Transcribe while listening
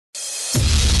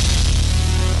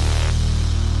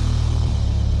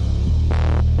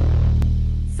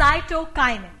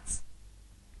cytokinins.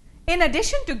 In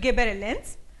addition to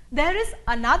gibberellins, there is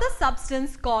another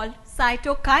substance called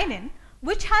cytokinin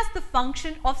which has the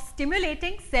function of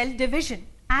stimulating cell division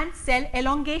and cell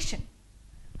elongation.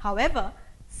 However,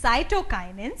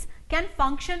 cytokinins can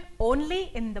function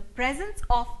only in the presence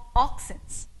of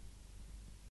auxins.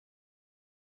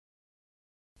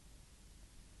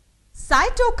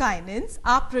 Cytokinins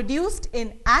are produced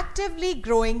in actively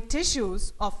growing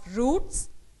tissues of roots,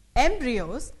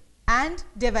 embryos, and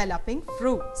developing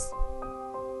fruits.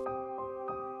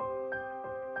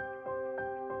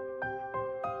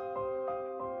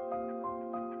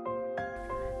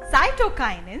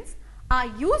 Cytokinins are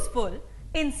useful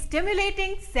in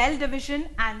stimulating cell division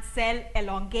and cell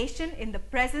elongation in the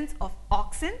presence of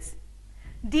auxins,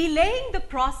 delaying the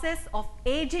process of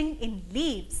aging in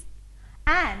leaves,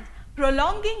 and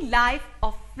prolonging life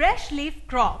of fresh leaf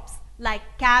crops like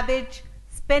cabbage,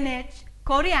 spinach,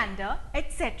 coriander,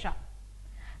 etc.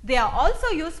 They are also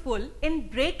useful in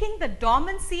breaking the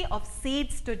dormancy of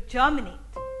seeds to germinate.